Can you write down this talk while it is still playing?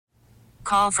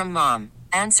call from mom.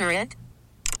 Answer it.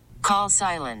 Call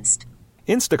silenced.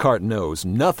 Instacart knows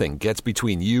nothing gets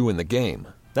between you and the game.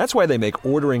 That's why they make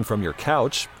ordering from your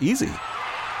couch easy.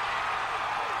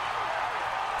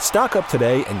 Stock up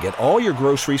today and get all your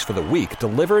groceries for the week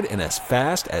delivered in as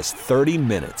fast as 30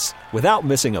 minutes without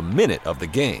missing a minute of the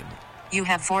game. You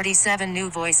have 47 new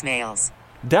voicemails.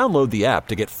 Download the app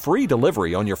to get free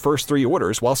delivery on your first 3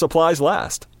 orders while supplies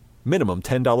last. Minimum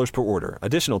 $10 per order.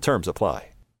 Additional terms apply.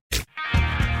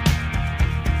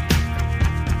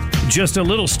 Just a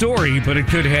little story, but it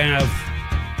could have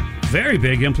very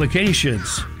big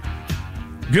implications.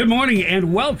 Good morning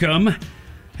and welcome.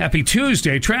 Happy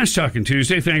Tuesday, Trash Talking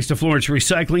Tuesday, thanks to Florence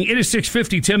Recycling. It is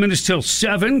 6:50, 10 minutes till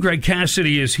 7. Greg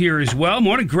Cassidy is here as well.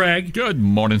 Morning, Greg. Good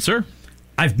morning, sir.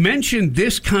 I've mentioned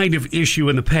this kind of issue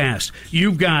in the past.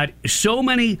 You've got so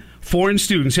many foreign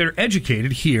students that are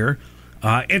educated here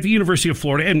at the University of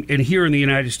Florida and here in the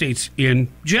United States in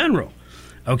general.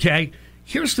 Okay?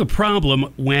 Here's the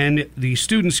problem when the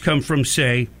students come from,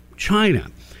 say,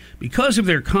 China. Because of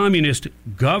their communist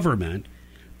government,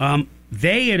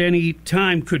 they at any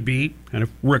time could be kind of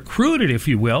recruited, if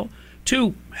you will,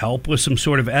 to help with some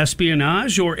sort of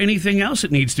espionage or anything else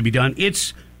that needs to be done.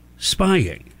 It's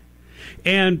spying.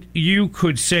 And you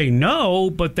could say no,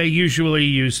 but they usually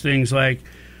use things like,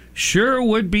 sure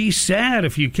would be sad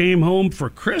if you came home for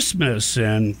Christmas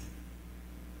and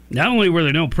not only were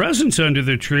there no presents under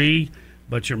the tree,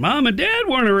 but your mom and dad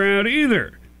weren't around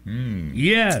either.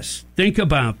 Yes, think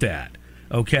about that.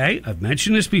 Okay, I've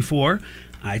mentioned this before.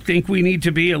 I think we need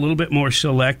to be a little bit more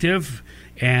selective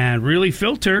and really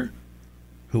filter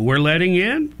who we're letting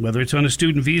in, whether it's on a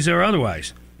student visa or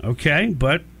otherwise. Okay,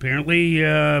 but apparently,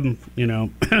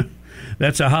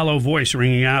 that's a hollow voice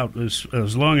ringing out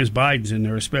as long as Biden's in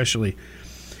there especially.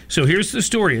 So here's the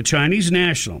story. A Chinese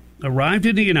national arrived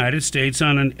in the United States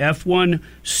on an F1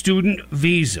 student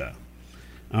visa.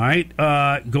 All right,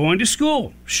 going to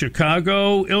school,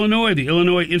 Chicago, Illinois, the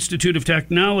Illinois Institute of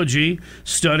Technology,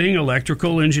 studying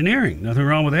electrical engineering. Nothing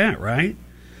wrong with that, right?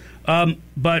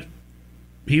 But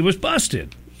he was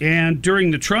busted. And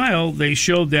during the trial, they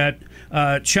showed that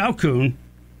Chao Kun,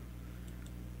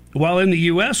 while in the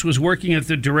U.S., was working at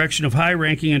the direction of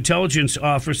high-ranking intelligence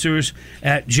officers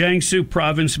at Jiangsu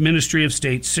Province Ministry of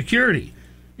State Security.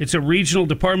 It's a regional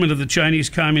department of the Chinese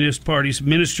Communist Party's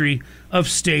Ministry of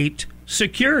State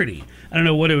Security. I don't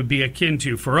know what it would be akin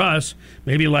to for us,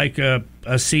 maybe like a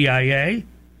CIA.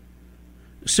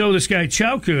 So this guy,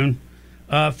 Chao Kun,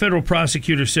 federal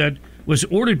prosecutor said, was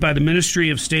ordered by the Ministry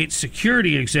of State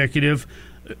Security executive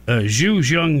Zhu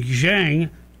Zhongzhang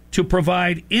to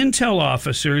provide intel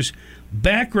officers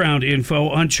background info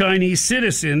on Chinese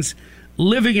citizens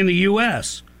living in the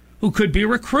U.S. who could be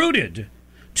recruited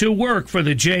to work for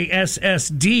the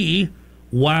JSSD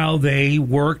while they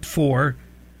worked for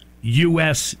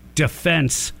U.S.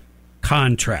 defense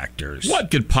contractors.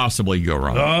 What could possibly go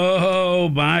wrong? Oh,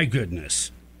 my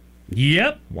goodness.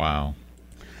 Yep. Wow.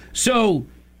 So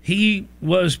he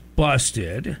was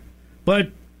busted, but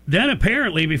then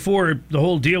apparently before the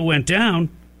whole deal went down,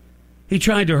 he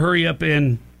tried to hurry up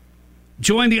and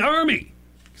join the Army.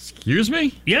 Excuse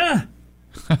me? Yeah.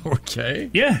 Okay.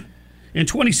 Yeah. In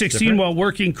 2016, while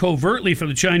working covertly for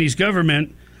the Chinese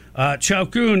government, Chao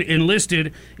Kun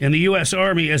enlisted in the U.S.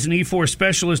 Army as an E-4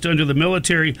 specialist under the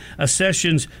Military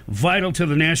Accessions Vital to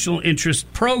the National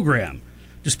Interest Program.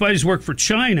 Despite his work for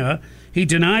China, he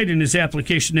denied in his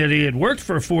application that he had worked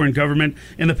for a foreign government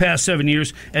in the past 7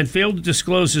 years and failed to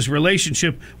disclose his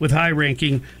relationship with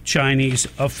high-ranking Chinese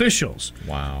officials.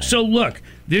 Wow. So look,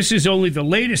 this is only the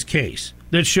latest case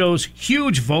that shows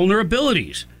huge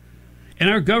vulnerabilities in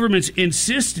our government's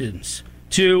insistence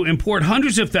to import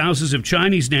hundreds of thousands of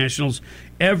Chinese nationals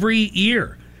every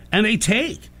year. And they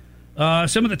take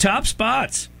some of the top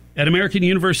spots at American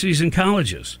universities and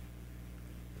colleges.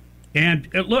 And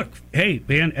look, hey,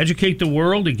 man, educate the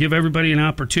world and give everybody an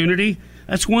opportunity.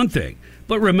 That's one thing.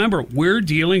 But remember, we're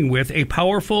dealing with a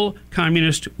powerful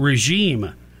communist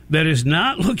regime that is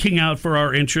not looking out for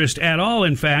our interest at all.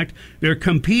 In fact, they're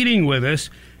competing with us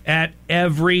at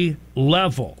every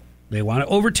level. They want to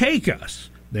overtake us.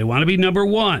 They want to be number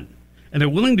one. And they're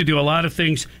willing to do a lot of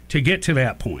things to get to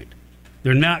that point.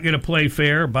 They're not going to play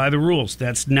fair by the rules.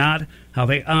 That's not how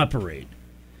they operate.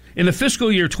 In the fiscal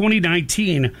year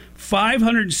 2019,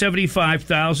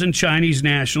 575,000 Chinese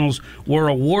nationals were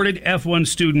awarded F1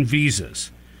 student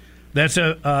visas. That's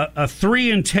a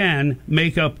 3 in 10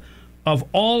 makeup of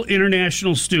all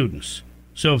international students.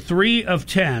 So 3 of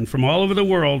 10 from all over the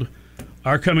world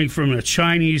are coming from a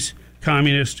Chinese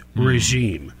communist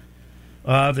regime.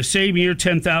 The same year,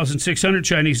 10,600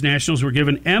 Chinese nationals were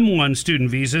given M1 student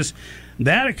visas.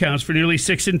 That accounts for nearly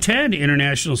 6 in 10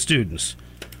 international students.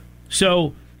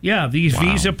 So, yeah, these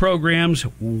visa programs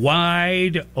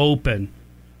wide open.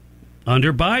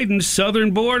 Under Biden,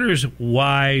 southern borders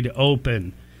wide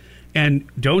open. And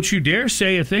don't you dare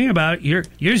say a thing about it. You're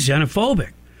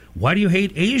xenophobic. Why do you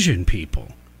hate Asian people?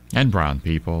 And brown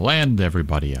people and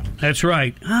everybody else. That's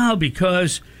right.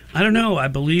 Because, I don't know, I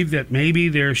believe that maybe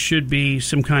there should be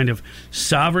some kind of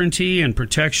sovereignty and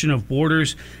protection of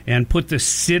borders and put the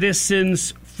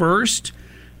citizens first.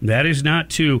 That is not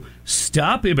to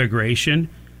stop immigration,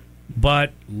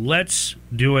 but let's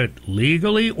do it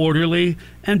legally, orderly,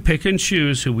 and pick and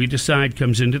choose who we decide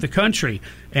comes into the country.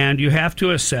 And you have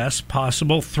to assess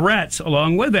possible threats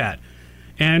along with that.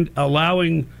 And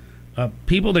allowing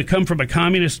people that come from a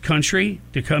communist country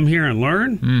to come here and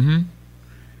learn,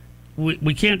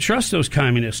 we can't trust those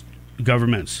communist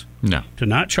governments. No. To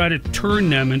not try to turn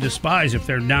them into spies if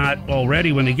they're not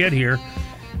already when they get here.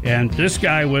 And this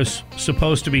guy was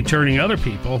supposed to be turning other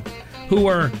people who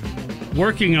are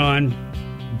working on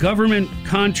government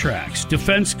contracts,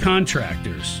 defense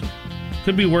contractors.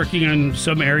 Could be working in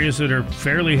some areas that are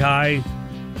fairly high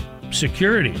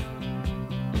security.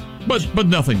 But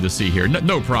nothing to see here.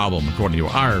 No problem, according to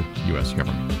our U.S.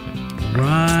 government.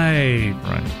 Right.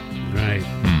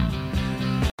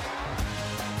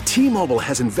 T-Mobile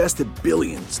has invested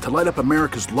billions to light up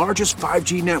America's largest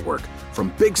 5G network,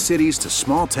 from big cities to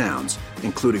small towns,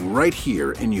 including right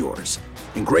here in yours.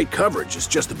 And great coverage is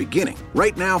just the beginning.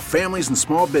 Right now, families and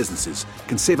small businesses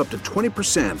can save up to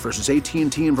 20% versus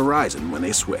AT&T and Verizon when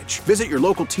they switch. Visit your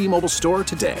local T-Mobile store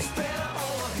today.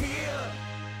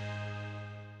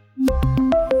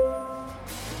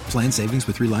 Plan savings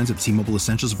with 3 lines of T-Mobile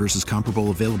Essentials versus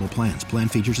comparable available plans. Plan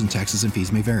features and taxes and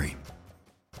fees may vary.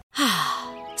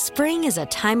 Spring is a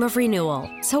time of renewal,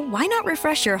 so why not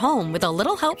refresh your home with a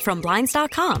little help from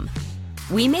Blinds.com?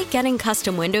 We make getting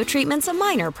custom window treatments a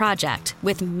minor project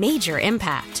with major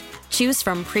impact. Choose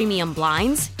from premium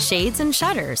blinds, shades, and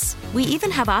shutters. We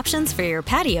even have options for your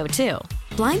patio, too.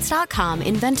 Blinds.com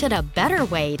invented a better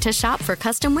way to shop for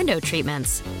custom window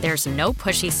treatments. There's no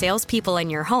pushy salespeople in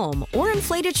your home or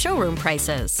inflated showroom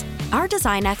prices. Our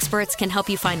design experts can help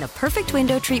you find the perfect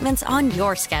window treatments on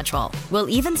your schedule. We'll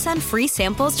even send free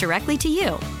samples directly to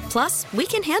you. Plus, we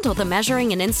can handle the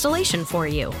measuring and installation for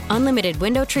you. Unlimited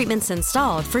window treatments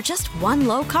installed for just one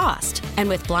low cost. And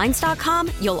with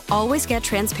Blinds.com, you'll always get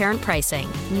transparent pricing.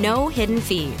 No hidden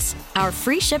fees. Our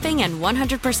free shipping and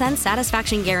 100%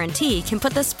 satisfaction guarantee can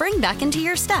put the spring back into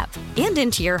your step and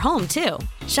into your home, too.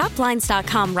 Shop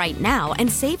Blinds.com right now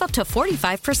and save up to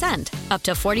 45%. Up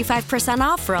to 45%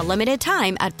 off for a limited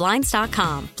time at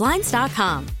Blinds.com.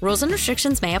 Blinds.com. Rules and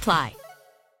restrictions may apply.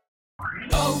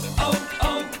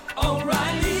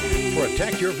 O'Reilly.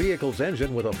 Protect your vehicle's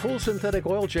engine with a full synthetic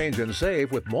oil change and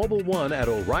save with Mobil 1 at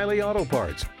O'Reilly Auto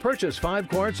Parts. Purchase 5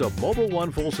 quarts of Mobil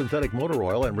 1 full synthetic motor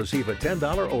oil and receive a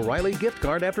 $10 O'Reilly gift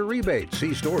card after rebate.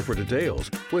 See store for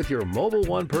details. With your Mobil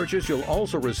 1 purchase, you'll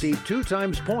also receive 2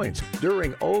 times points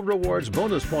during O Rewards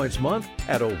Bonus Points Month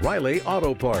at O'Reilly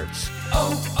Auto Parts.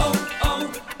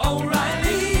 O'Reilly.